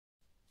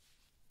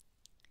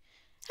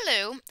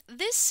Hello,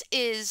 this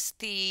is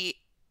the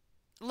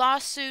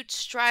lawsuit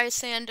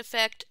Streisand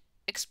effect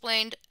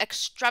explained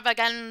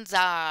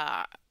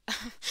extravaganza.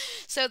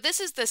 So this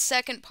is the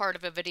second part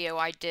of a video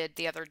I did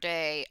the other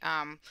day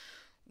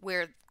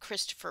where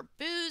Christopher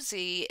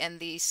Boozy and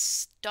the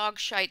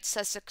Dogshite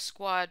Sussex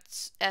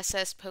Squad's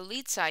SS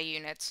Polizei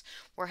units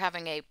were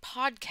having a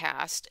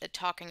podcast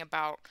talking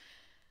about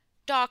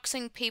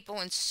doxing people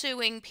and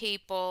suing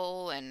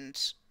people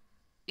and,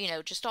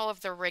 just all of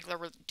their regular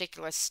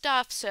ridiculous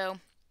stuff. So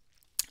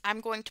I'm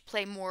going to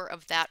play more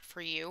of that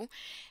for you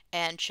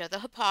and show the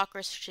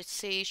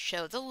hypocrisy,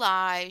 show the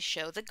lies,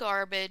 show the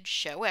garbage,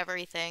 show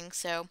everything.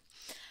 So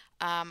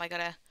I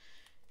gotta,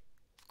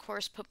 of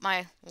course, put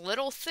my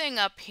little thing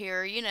up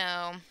here,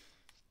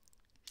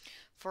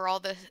 for all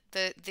the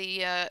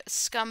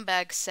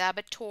scumbag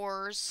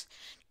saboteurs.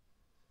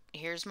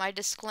 Here's my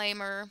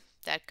disclaimer.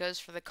 That goes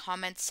for the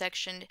comment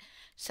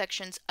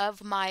sections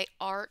of my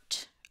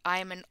art. I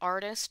am an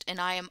artist and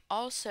I am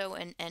also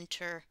an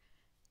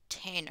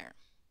entertainer.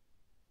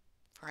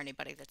 For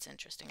anybody that's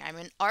interesting. I'm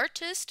an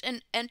artist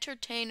and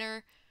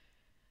entertainer,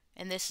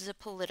 and this is a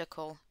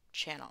political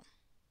channel.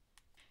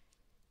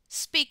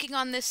 Speaking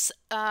on this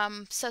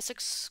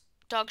Sussex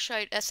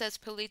Dogshite SS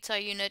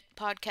Polizei Unit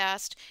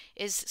podcast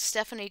is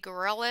Stephanie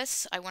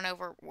Gorellis. I went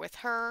over with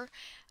her.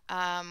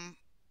 I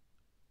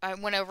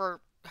went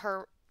over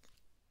her.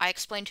 I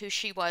explained who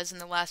she was in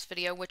the last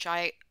video, which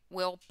I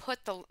will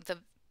put the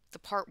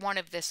part one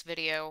of this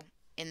video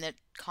in the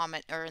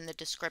comment or in the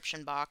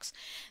description box,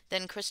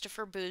 then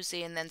Christopher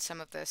Boozy, and then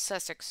some of the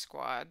Sussex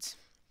squads,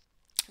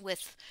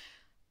 with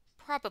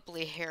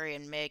probably Harry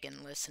and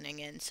Meghan listening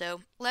in.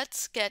 So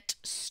let's get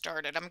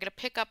started. I'm going to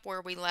pick up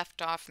where we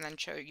left off and then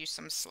show you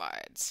some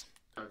slides.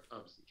 I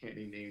obviously can't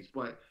name names,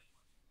 but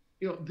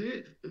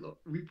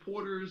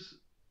reporters,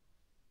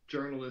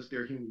 journalists,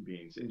 they're human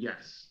beings, and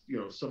yes,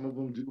 some of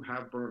them do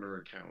have burner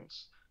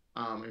accounts,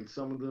 and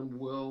some of them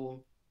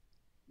will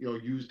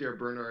use their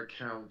burner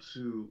account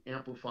to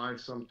amplify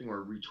something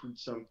or retweet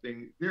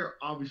something. There are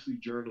obviously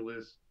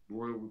journalists,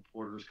 royal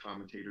reporters,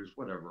 commentators,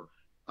 whatever,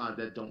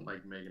 that don't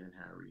like Meghan and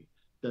Harry,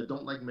 that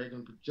don't like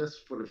Meghan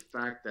just for the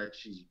fact that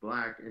she's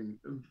black and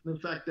the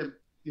fact that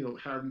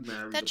Harry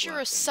married a That's your black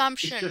woman. It's just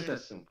assumption. that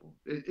simple.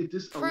 It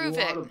just a Prove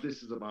lot it. of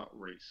this is about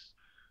race.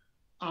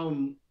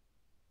 Um,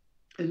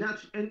 and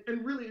that's and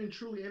really and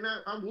truly, and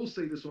I will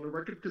say this on the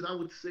record because I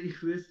would say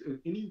this, and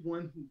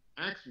anyone who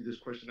asks me this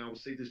question, I will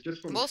say this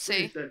just from We'll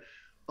experience see. that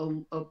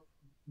a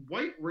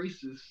white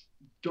racists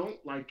don't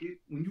like it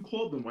when you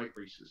call them white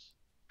racists.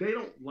 They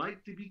don't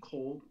like to be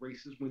called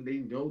racist when they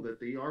know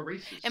that they are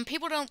racist. And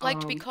people don't like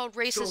to be called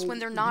racist when So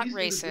they're not these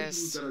individuals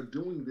racist. that are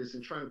doing this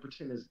and trying to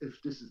pretend as if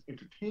this is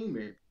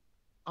entertainment,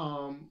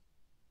 um,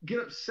 get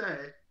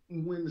upset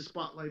when the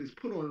spotlight is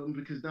put on them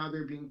because now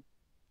they're being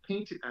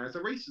painted as a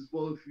racist.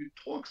 Well, if you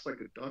talks like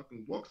a duck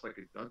and walks like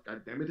a duck,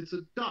 God damn it, it's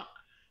a duck.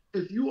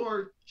 If you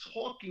are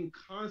talking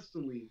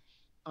constantly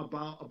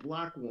about a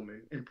black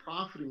woman and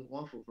profiting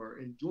off of her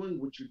and doing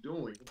what you're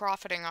doing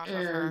Profiting off of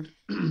her.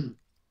 and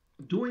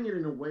doing it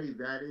in a way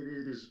that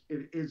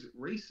it is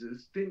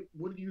racist, then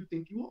what do you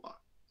think you are?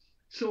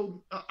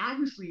 So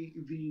obviously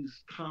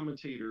these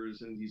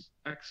commentators and these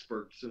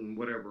experts and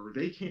whatever,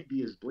 they can't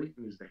be as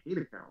blatant as the hate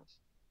accounts.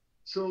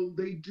 So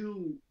they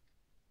do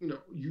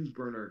use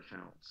burner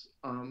accounts.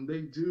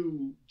 They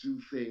do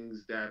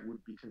things that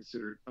would be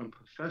considered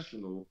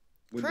unprofessional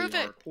when they Prove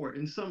are it. court,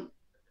 and some,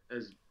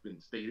 as been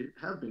stated,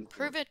 have been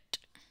Prove court. it.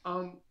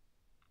 Um,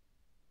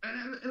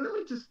 and let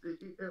me just,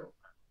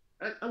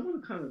 I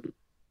want to kind of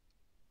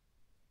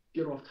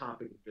get off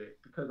topic a bit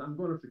because I'm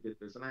going to forget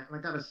this, and I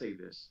got to say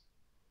this.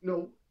 You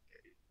know,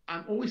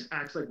 I'm always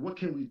asked like, what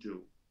can we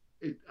do?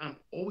 I'm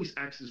always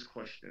asked this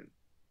question.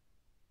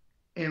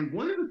 And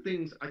one of the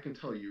things I can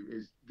tell you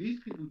is these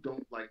people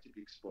don't like to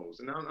be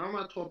exposed. And I'm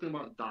not talking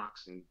about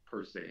doxing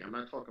per se. I'm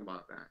not talking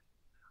about that.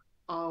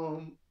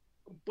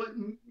 But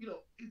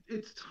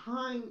it's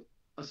time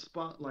a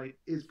spotlight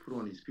is put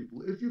on these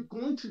people. If you're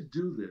going to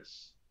do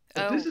this,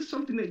 if this Oh, is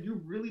something that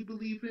you really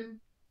believe in,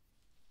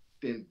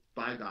 then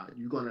by God,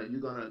 you're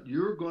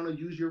gonna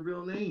use your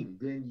real name.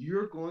 Then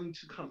you're going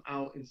to come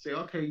out and say,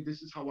 okay,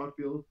 this is how I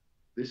feel,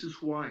 this is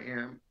who I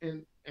am,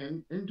 and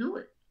do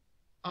it.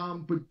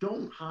 But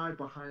don't hide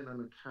behind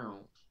an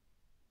account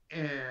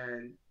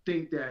and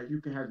think that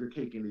you can have your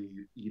cake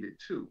and eat it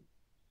too.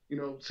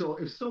 So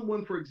if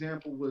someone, for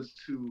example, was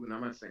to, and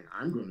I'm not saying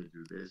I'm going to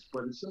do this,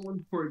 but if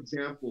someone, for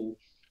example,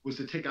 was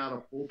to take out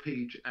a full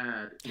page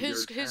ad in their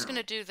who's town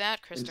gonna do that,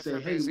 and Christopher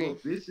say, hey, Boozy?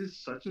 look, this is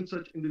such and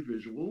such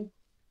individual,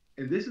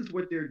 and this is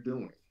what they're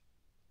doing.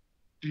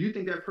 Do you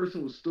think that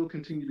person will still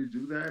continue to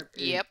do that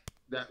if Yep.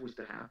 that was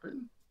to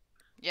happen?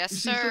 Yes, You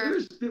see, so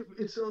sir.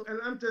 it's so,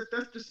 and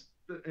that's just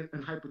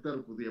an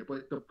hypothetical there.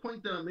 But the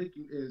point that I'm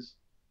making is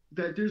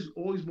that there's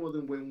always more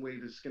than one way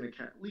to skin a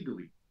cat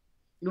legally.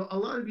 A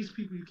lot of these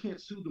people you can't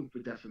sue them for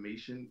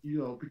defamation,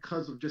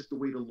 because of just the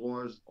way the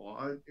laws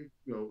are.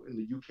 In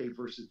the UK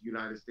versus the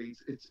United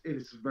States,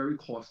 it's very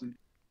costly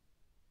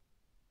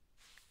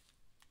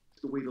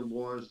the way the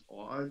laws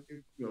are,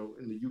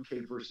 in the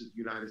UK versus the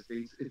United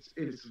States,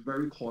 it's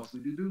very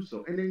costly to do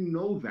so, and they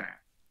know that.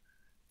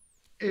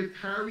 If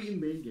Harry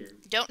and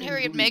Meghan, Don't and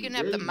Harry and believe me, Meghan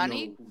have the they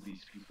money? know who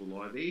these people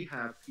are. They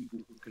have people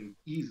who can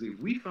easily, if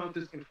we found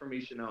this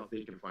information out,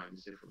 they can find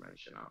this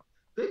information out.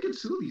 They can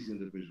sue these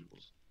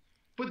individuals.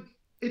 But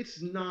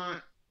it's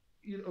not,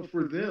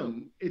 for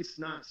them, it's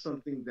not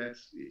something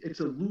it's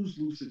a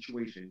lose-lose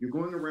situation. You're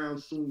going around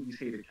suing these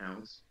hate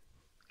accounts.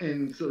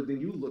 And so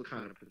then you look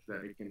kind of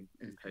pathetic and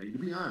petty, to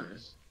be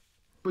honest.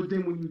 But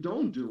then when you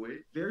don't do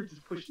it, they're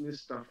just pushing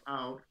this stuff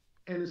out,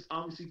 and it's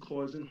obviously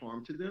causing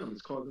harm to them.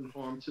 It's causing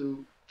harm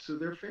to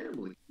their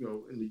family.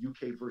 In the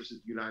UK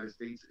versus the United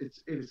States,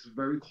 it's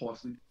very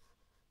costly.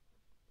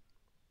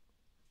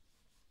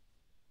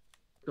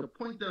 The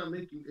point that I'm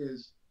making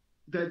is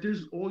that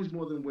there's always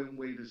more than one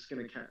way to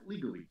skin a cat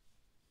legally.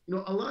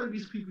 A lot of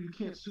these people, you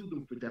can't sue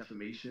them for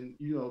defamation,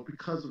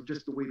 because of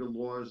just the way the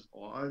laws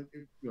are,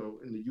 in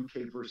the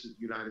UK versus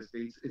the United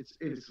States,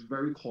 it's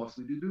very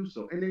costly to do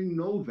so. And they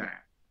know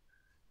that.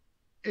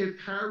 If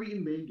Harry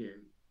and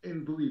Meghan,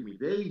 and believe me,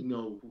 they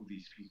know who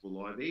these people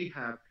are. They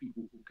have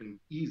people who can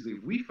easily,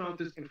 if we found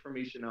this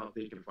information out,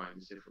 they can find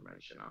this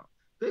information out.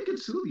 They can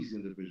sue these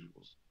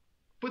individuals.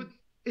 But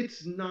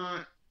it's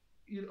not,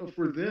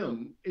 for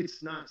them,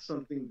 it's not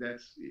something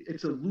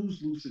it's a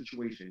lose-lose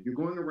situation. You're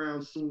going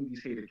around suing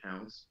these hate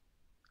accounts,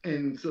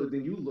 and so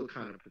then you look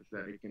kind of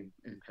pathetic and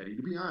petty,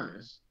 to be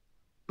honest.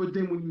 But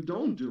then when you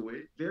don't do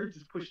it, they're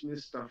just pushing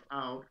this stuff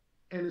out,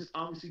 and it's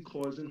obviously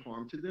causing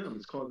harm to them.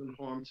 It's causing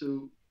harm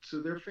to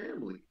their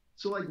family.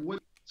 So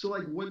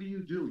what do you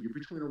do? You're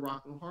between a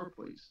rock and a hard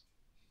place.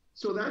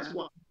 So that's Yeah.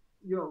 why,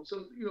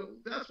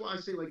 that's why I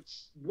say, like,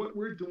 what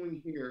we're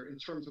doing here in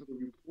terms of the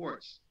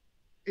reports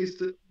is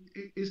to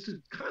is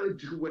to kind of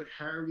do what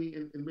Harry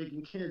and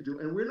Meghan can do,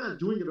 and we're not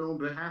doing it on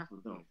behalf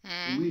of them.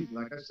 Hmm? Believe me,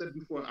 like I said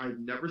before, I've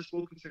never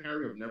spoken to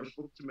Harry, I've never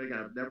spoken to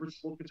Meghan, I've never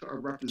spoken to a But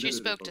you representative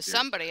spoke to of theirs.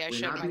 somebody I We're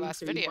showed not my being last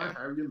paid by video.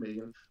 Harry and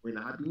Meghan. We're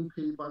not being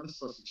paid by the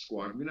Sussex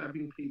Squad. We're not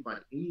being paid by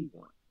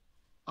anyone.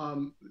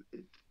 Um,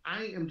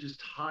 I am just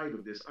tired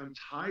of this. I'm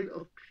tired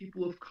of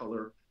people of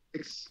color.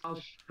 I'll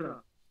shut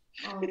up.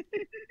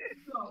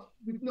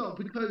 No,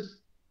 because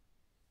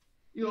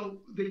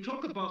they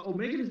talk about, oh,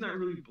 Meghan is not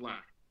really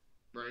black,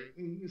 right?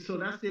 And so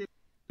that's their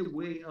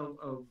way of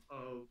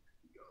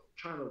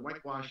trying to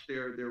whitewash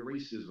their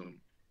racism.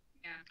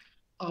 Yeah.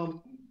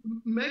 Um,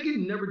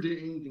 Meghan never did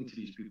anything to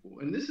these people,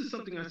 and this is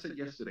something I said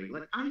yesterday.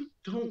 Like, I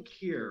don't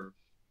care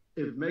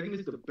if Meghan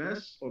is the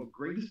best or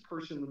greatest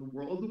person in the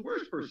world or the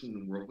worst person in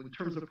the world in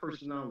terms of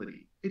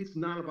personality. It's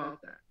not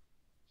about that.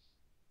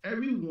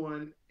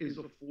 Everyone is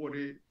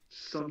afforded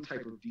some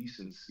type of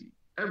decency.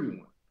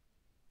 Everyone.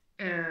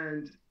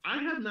 And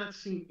I have not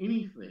seen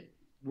anything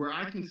where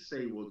I can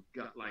say, well,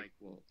 God, like,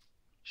 well,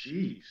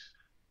 geez,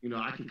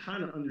 I can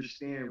kind of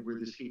understand where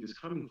this hate is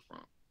coming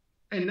from.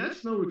 And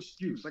that's no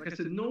excuse. Like I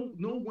said, no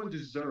one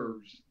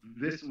deserves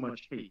this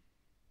much hate.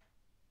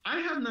 I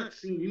have not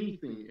seen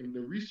anything in the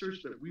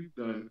research that we've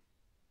done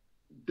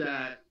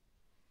that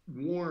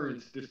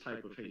warrants this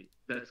type of hate.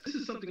 This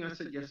is something I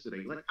said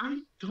yesterday. Like,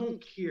 I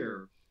don't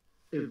care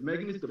if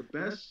Meghan is the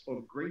best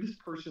or greatest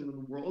person in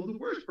the world or the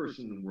worst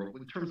person in the world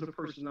in terms of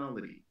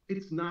personality.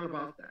 It's not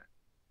about that.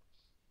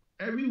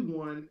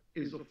 Everyone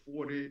is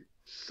afforded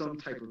some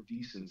type of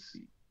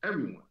decency.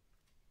 Everyone.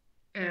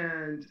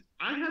 And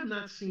I have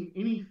not seen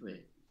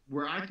anything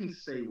where I can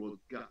say, well,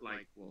 God,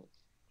 like, well,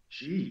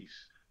 geez,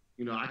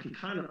 I can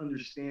kind of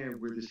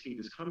understand where this hate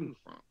is coming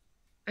from.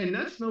 And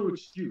that's no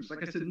excuse.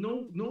 Like I said,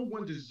 no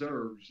one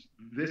deserves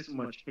this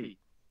much hate.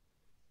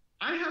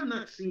 I have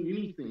not seen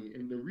anything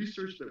in the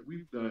research that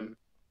we've done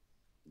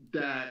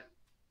that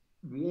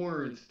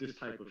warrants this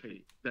type of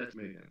hate that's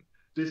Megan.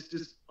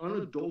 This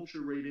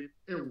unadulterated,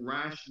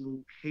 irrational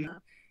hate.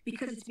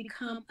 Because it's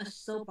become a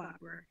soap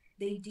opera.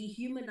 They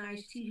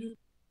dehumanize two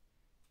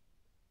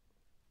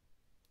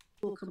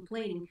people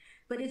complaining,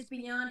 but it's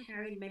beyond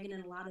Harry and Meghan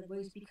in a lot of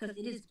ways because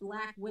it is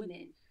Black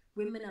women,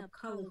 women of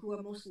color who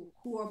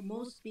are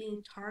most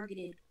being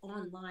targeted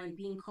online,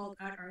 being called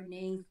out our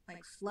names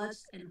like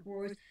sluts and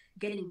whores,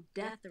 getting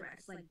death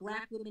threats. Like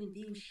Black women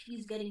view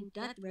she's getting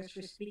death threats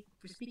for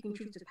speaking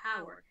truth to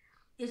power.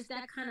 It's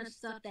that kind of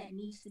stuff that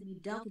needs to be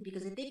dealt with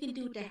because if they can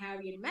do it to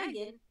Harry and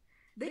Meghan,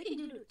 they can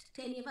do it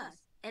to any of us.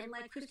 And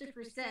like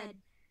Christopher said,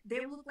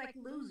 they look like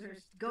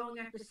losers going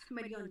after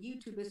somebody on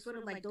YouTube. It's sort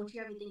of like, don't you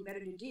have anything better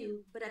to do?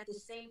 But at the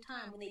same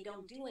time, when they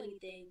don't do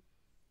anything,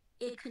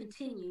 it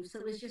continues.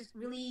 So it's just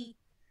really,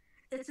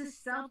 it's a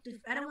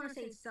I don't want to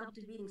say it's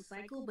self-defeating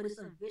cycle, but it's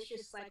a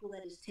vicious cycle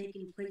that is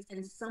taking place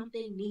and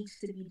something needs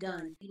to be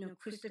done.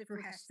 Christopher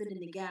has stood in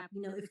the gap.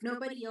 If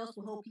nobody else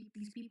will hold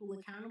these people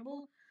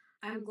accountable,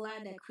 I'm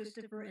glad that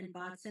Christopher and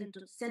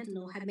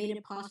Sentinel have made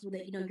it possible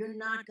that you're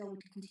not going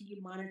to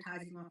continue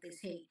monetizing off this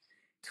hate.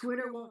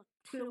 Twitter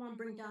won't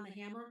bring down the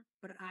hammer,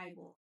 but I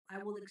will.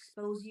 I will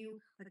expose you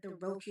like the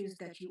roaches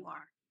that you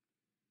are.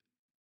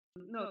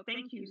 No,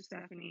 thank you,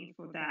 Stephanie,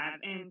 for that.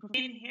 And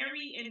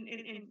Harry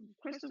and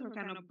Christopher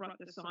kind of brought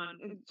this on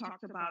and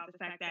talked about the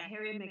fact that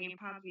Harry and Meghan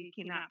probably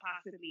cannot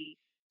possibly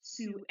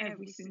sue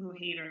every single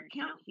hater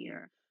account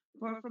here.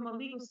 But from a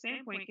legal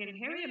standpoint, can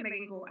Harry and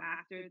Meghan go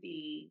after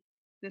the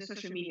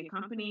social media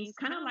companies?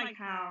 Kind of like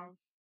how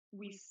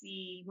we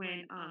see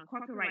when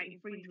copyright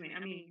infringement.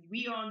 I mean,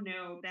 we all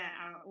know that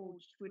our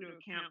old Twitter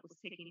account was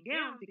taken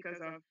down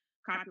because of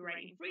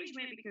copyright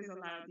infringement because a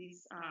lot of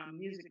these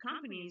music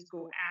companies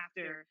go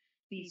after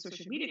these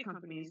social media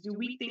companies. Do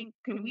we think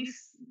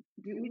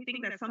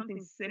that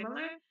something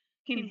similar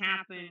can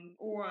happen,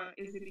 or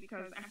is it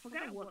because I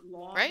forgot what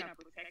law Right? that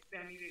protects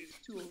them? Either it's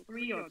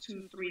 203 or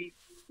 230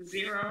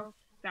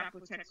 that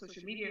protects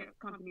social media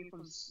company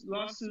from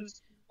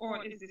lawsuits,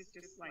 or is this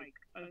just like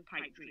a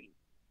pipe dream?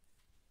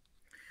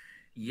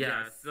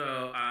 Yeah,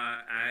 so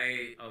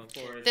I, of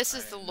course, This I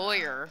is the am not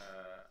lawyer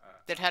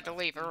that had to a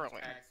leave speech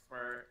early.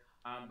 expert,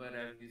 but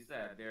as you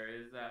said, there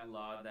is that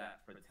law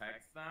that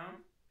protects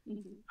them.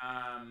 Mhm.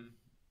 Um,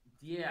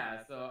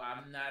 yeah, so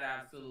I'm not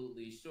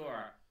absolutely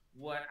sure.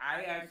 What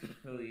I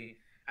actually,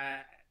 uh,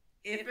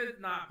 if it's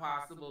not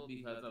possible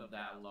because of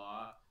that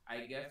law,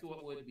 I guess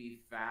what would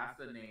be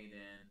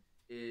fascinating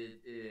is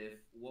if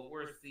what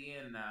we're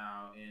seeing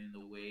now in the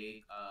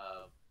wake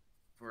of,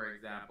 for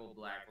example,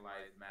 Black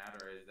Lives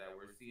Matter, is that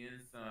we're seeing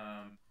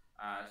some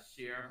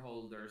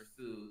shareholder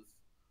suits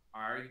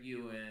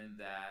arguing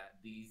that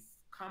these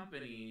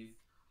companies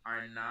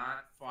are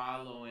not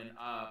following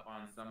up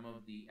on some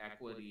of the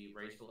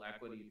racial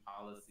equity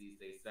policies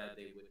they said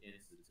they would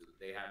institute.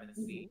 They haven't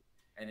seen Mhm.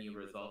 any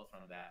results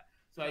from that.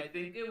 So I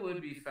think it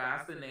would be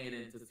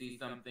fascinating to see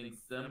something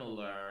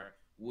similar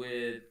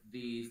with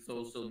the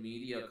social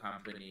media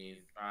companies,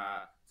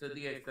 to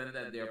the extent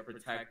that they're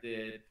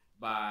protected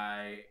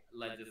by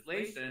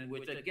legislation,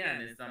 which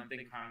again is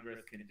something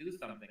Congress can do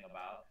something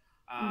about.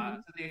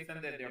 Mhm. To the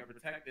extent that they're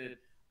protected,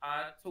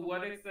 to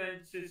what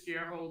extent should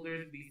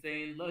shareholders be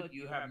saying, look,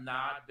 you have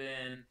not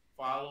been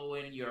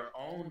following your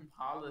own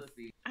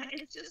policy?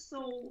 It's just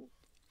so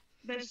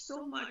there's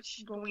so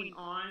much going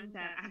on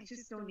that I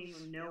just don't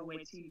even know where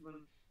to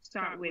even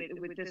start with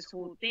this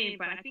whole thing.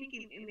 But I think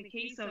in the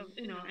case of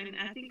and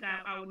I think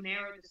I would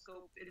narrow the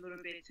scope a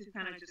little bit to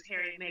kind of just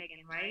Harry and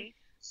Meghan, right?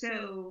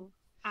 So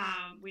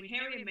with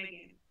Harry and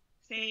Meghan,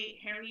 say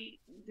Harry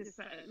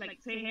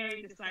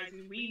decides,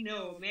 and we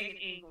know Meghan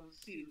ain't gonna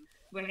sue,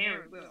 but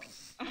Harry will.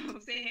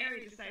 Say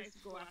Harry decides to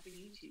go after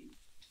YouTube.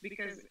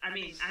 Because I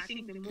mean, I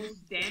think the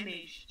most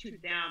damage to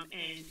them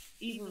and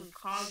even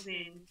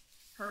causing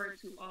her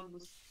to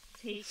almost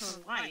take her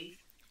life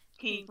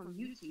came from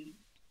YouTube,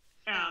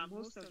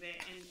 most of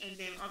it, and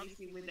then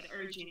obviously with the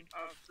urging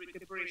of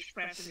the British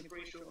press and the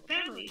British royal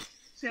family.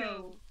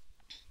 So,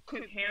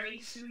 could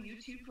Harry sue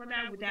YouTube for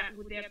that?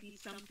 Would there be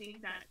something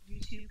that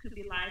YouTube could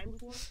be liable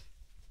for?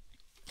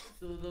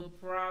 So the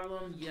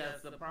problem,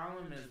 yes, the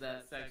problem is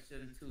that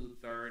Section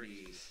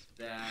 230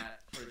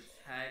 that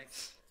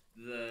protects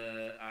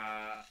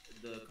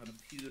the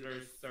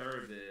computer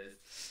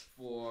service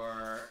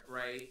for,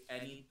 right,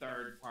 any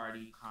third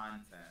party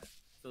content.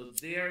 So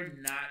they're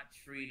not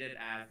treated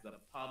as the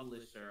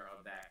publisher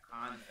of that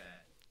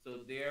content. So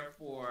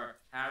therefore,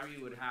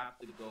 Harry would have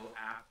to go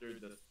after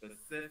the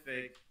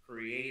specific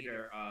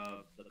creator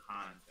of the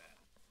content.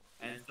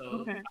 And so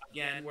Okay.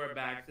 again, we're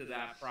back to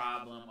that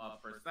problem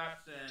of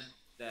perception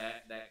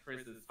that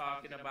Chris is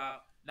talking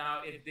about.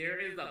 Now, if there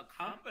is a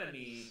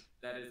company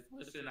that is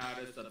pushing out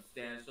a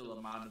substantial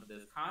amount of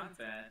this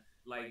content,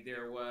 like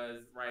there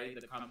was, right,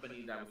 the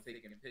company that was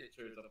taking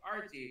pictures of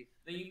Archie,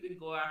 then you can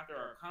go after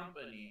a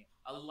company.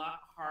 A lot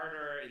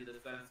harder in the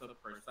sense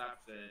of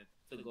perception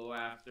to go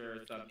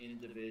after some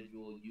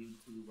individual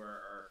YouTuber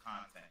or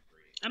content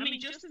I creator. mean,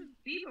 Justin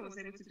Bieber was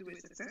able to do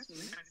it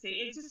successfully. I'd say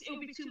it would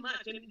be too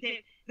much. I mean,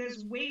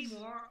 there's way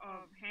more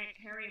of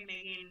Harry and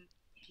Meghan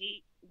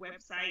hate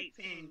websites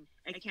and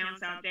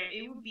accounts out there.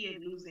 It would be a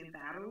losing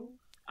battle.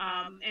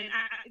 And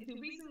the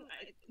reason,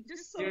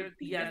 just so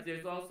Yes,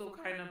 there's also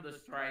kind of the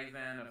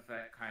Streisand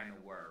effect kind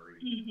of worry.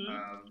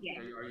 yeah,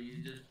 Are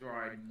you just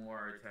drawing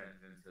more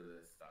attention to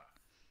this stuff?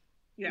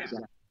 yeah,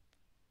 Exactly.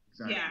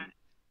 yeah. Exactly.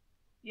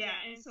 Yeah,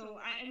 and so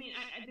I mean,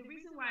 the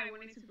reason why I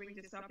wanted to bring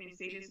this up and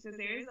say this because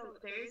there is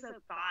a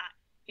thought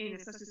in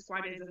the Success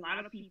Squad. There's a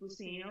lot of people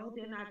saying, "Oh,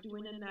 they're not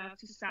doing enough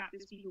to stop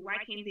these people. Why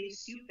can't they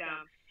sue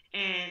them?"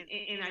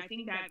 And I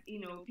think that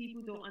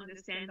people don't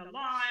understand the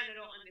law and they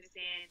don't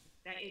understand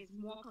that it's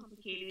more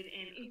complicated.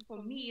 And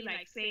for me,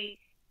 like say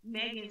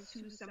Megan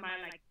sues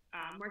somebody like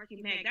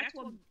Murky Meg, that's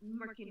what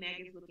Murky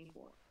Meg is looking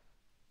for.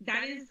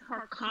 That is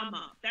her come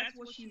up. That's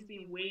what she's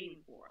been waiting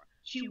for.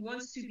 She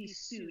wants to be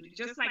sued,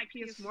 just like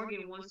Piers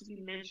Morgan wants to be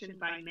mentioned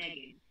by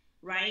Meghan,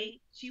 right?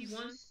 She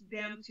wants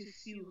them to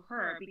sue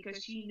her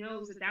because she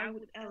knows that that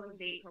would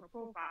elevate her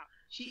profile.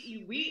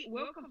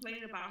 We're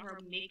complaining about her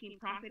making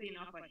profiting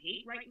off of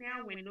hate right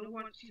now when no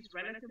one she's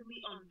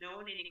relatively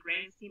unknown in the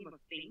grand scheme of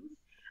things.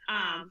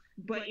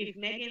 But if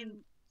Meghan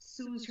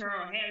sues her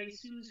or Harry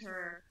sues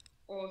her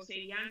or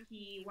say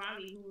Yankee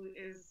Wally, who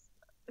is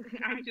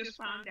I just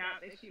found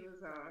out that she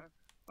was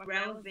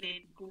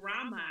relevant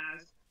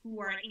grandmas who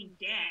are in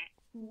debt,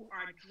 who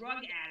are drug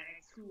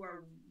addicts, who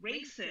are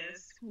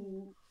racist,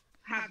 who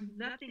have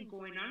nothing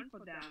going on for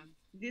them,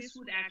 this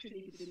would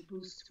actually be the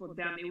boost for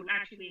them. It would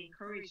actually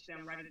encourage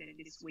them rather than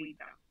dissuade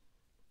them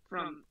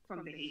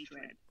from the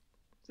hatred.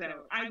 So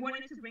I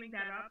wanted to bring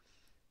that up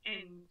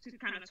and to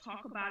kind of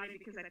talk about it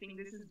because I think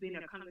this has been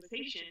a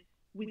conversation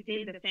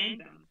within the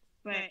fandom.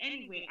 But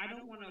anyway, I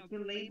don't want to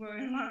belabor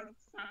a lot of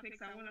topics.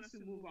 I want us to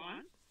move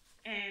on.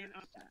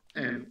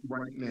 And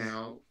right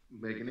now,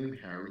 Meghan and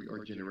Harry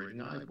are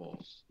generating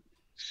eyeballs.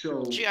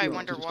 So, Gee, I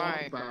wonder to talk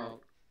why.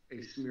 about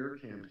a smear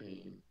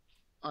campaign,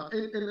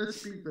 and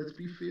let's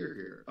be fair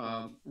here.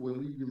 When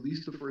we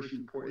released the first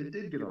report, it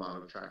did get a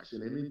lot of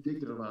traction and it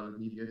did get a lot of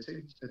media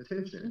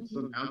attention.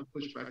 So now the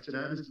pushback to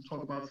that is to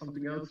talk about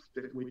something else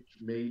that which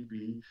may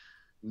be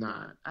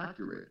not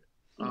accurate.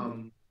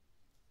 Um,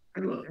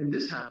 and look, and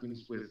this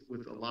happens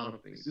with a lot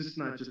of things. This is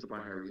not just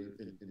about Harry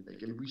and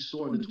Meghan. We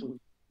saw in the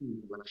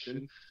 2016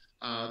 election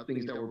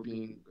things that were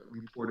being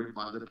reported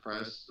by the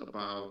press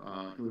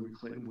about Hillary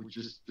Clinton were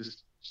just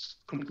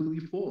completely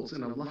false,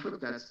 and a lot of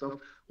that stuff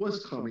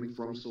was coming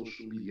from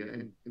social media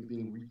and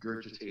being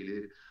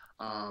regurgitated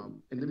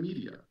in the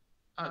media.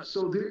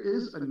 So there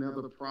is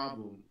another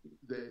problem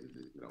that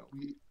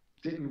we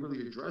didn't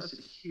really address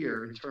it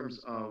here in terms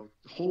of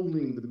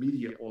holding the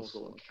media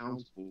also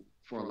accountable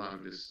for a lot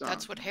of this stuff.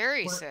 That's what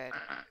Harry But said.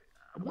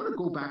 I want to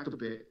go back a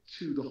bit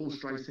to the whole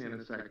Streisand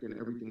effect and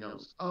everything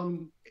else.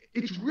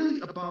 It's really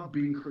about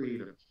being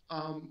creative.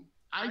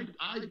 I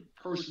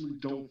personally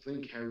don't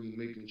think Harry and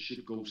Meghan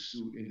should go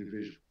sue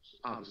individuals.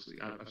 Obviously,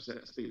 I've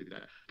stated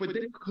that, but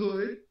they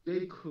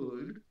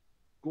could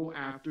go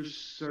after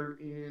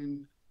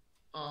certain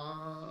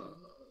uh,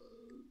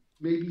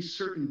 maybe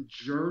certain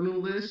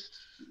journalists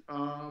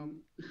who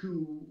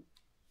who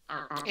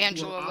are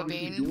Angela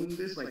obviously Levine. doing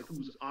this, like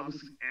who's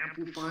obviously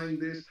amplifying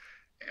this.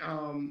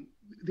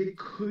 They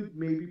could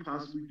maybe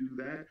possibly do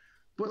that.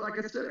 But like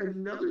I said,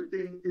 another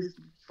thing is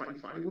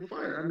fighting with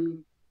fire. I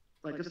mean,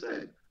 like I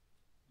said,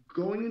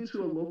 going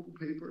into a local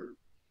paper,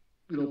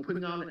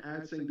 putting out an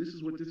ad saying this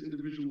is what this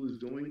individual is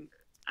doing.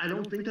 I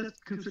don't think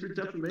that's considered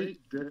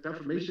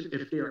defamation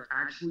if they are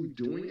actually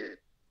doing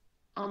it.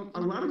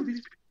 A lot of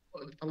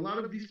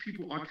these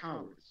people are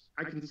cowards.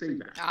 I can say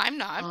that. I'm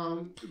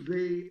not.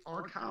 They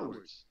are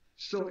cowards.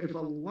 So if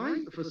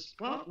a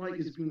spotlight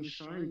is being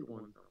shined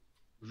on them,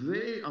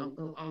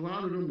 a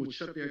lot of them would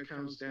shut their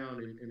accounts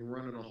down and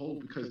run in a hole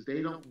because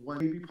they don't want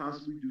to maybe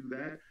possibly do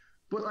that.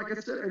 But like I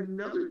said,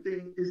 another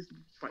thing is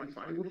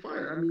fighting with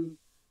fire. I mean,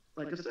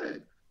 like I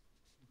said,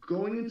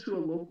 going into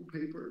a local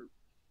paper,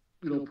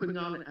 putting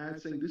out an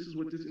ad saying this is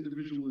what this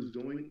individual is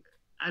doing.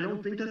 I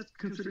don't think that's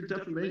considered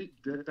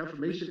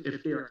defamation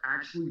if they are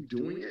actually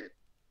doing it.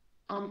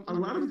 A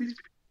lot of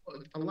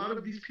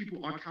these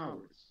people are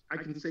cowards. I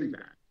can say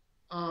that.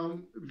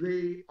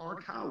 They are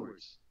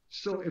cowards.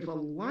 So if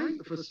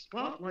a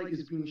spotlight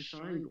is being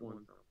shined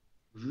on them,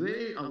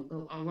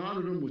 a lot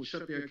of them would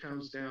shut their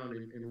accounts down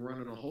and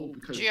run in a hole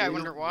because Gee, they I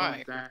wonder don't want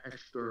why. that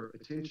extra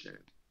attention.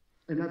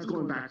 And that's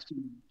going back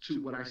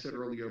to what I said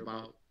earlier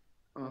about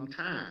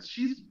Taz.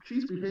 She's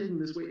behaving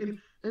this way,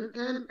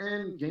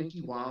 and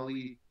Yankee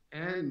Wally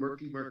and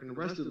Murky Merc and the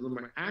rest of them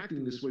are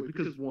acting this way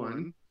because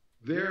one,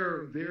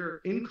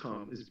 their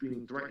income is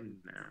being threatened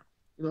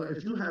now.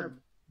 If you have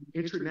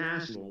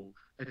international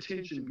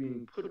attention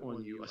being put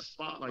on you, a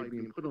spotlight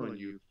being put on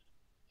you,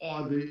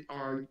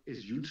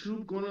 is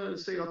YouTube gonna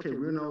say, okay,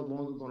 we're no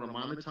longer gonna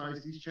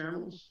monetize these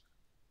channels?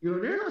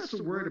 They're not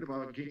so worried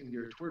about getting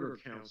their Twitter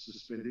account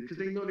suspended because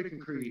they know they can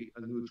create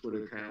a new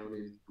Twitter account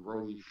and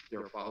grow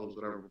their followers,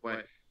 whatever.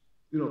 But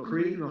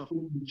creating a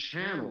whole new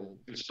channel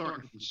and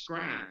starting from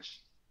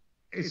scratch,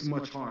 it's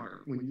much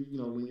harder when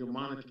you're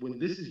when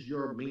this is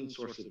your main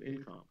source of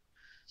income.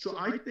 So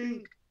I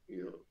think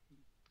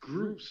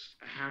groups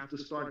have to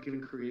start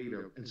getting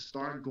creative and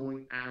start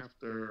going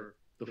after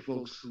the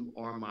folks who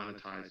are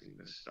monetizing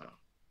this stuff.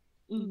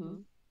 Mm-hmm.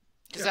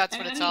 Because that's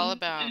what And I it's all mean,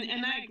 about.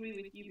 and I agree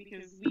with you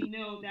because we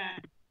know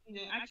that,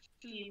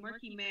 actually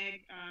Murky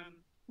Meg,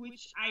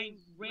 which I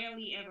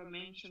rarely ever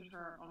mention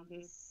her on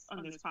this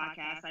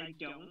podcast. I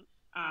don't.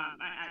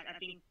 I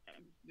think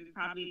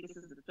probably this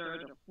is the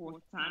third or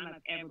fourth time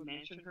I've ever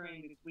mentioned her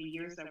in the 3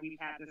 years that we've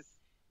had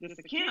this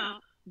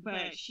account.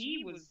 But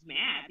she was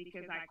mad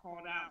because I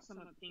called out some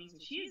of the things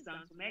that she has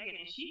done to Megan,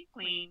 and she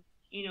claimed,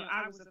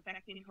 I was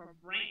affecting her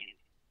brand,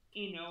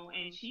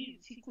 and she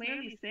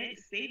clearly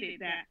stated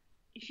that.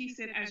 She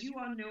said, as you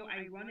all know,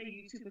 I run a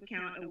YouTube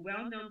account. A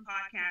well-known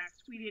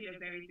podcast tweeted a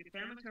very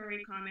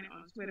defamatory comment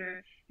on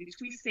Twitter. The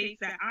tweet states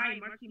that I,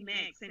 Murky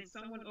Meg, sent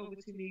someone over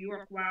to New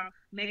York while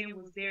Megan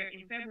was there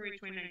in February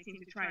 2019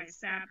 to try to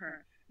stab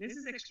her. This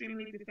is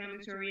extremely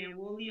defamatory and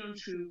wholly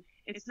untrue.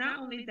 It's not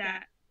only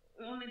that,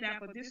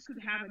 but this could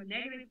have a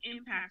negative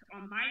impact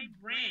on my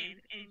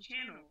brand and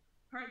channel.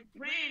 Her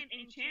brand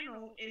and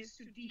channel is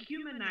to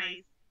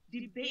dehumanize,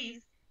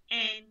 debase,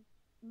 and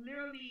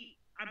literally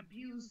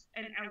abuse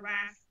and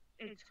harass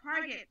and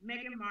target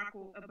Meghan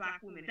Markle, a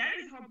black woman. That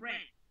is her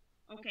brand,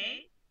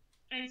 okay?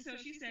 And so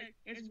she said,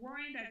 it's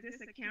worrying that this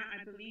account,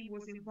 I believe,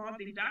 was involved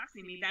in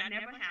doxing me. That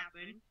never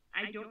happened.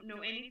 I don't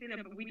know anything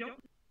about, we don't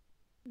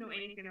know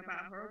anything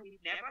about her. We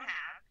never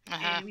have.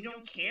 And we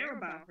don't care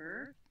about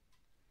her.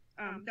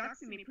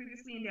 Doxing me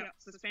previously in the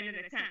suspended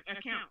account.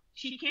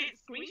 She can't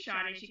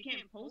screenshot it. She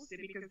can't post it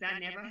because that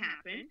never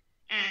happened.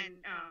 And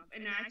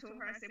I told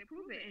her, I said,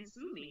 prove it and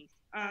sue me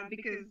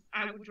because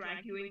I will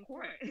drag you in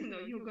court.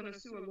 You're going to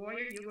sue a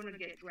lawyer. You're going to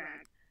get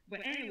dragged. But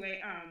anyway,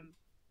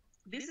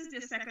 this is the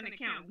second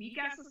account. We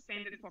got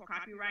suspended for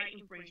copyright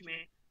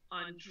infringement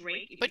on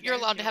Drake. But you're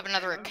allowed to have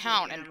another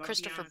account, and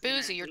Christopher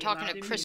Boozy, you're talking to Chris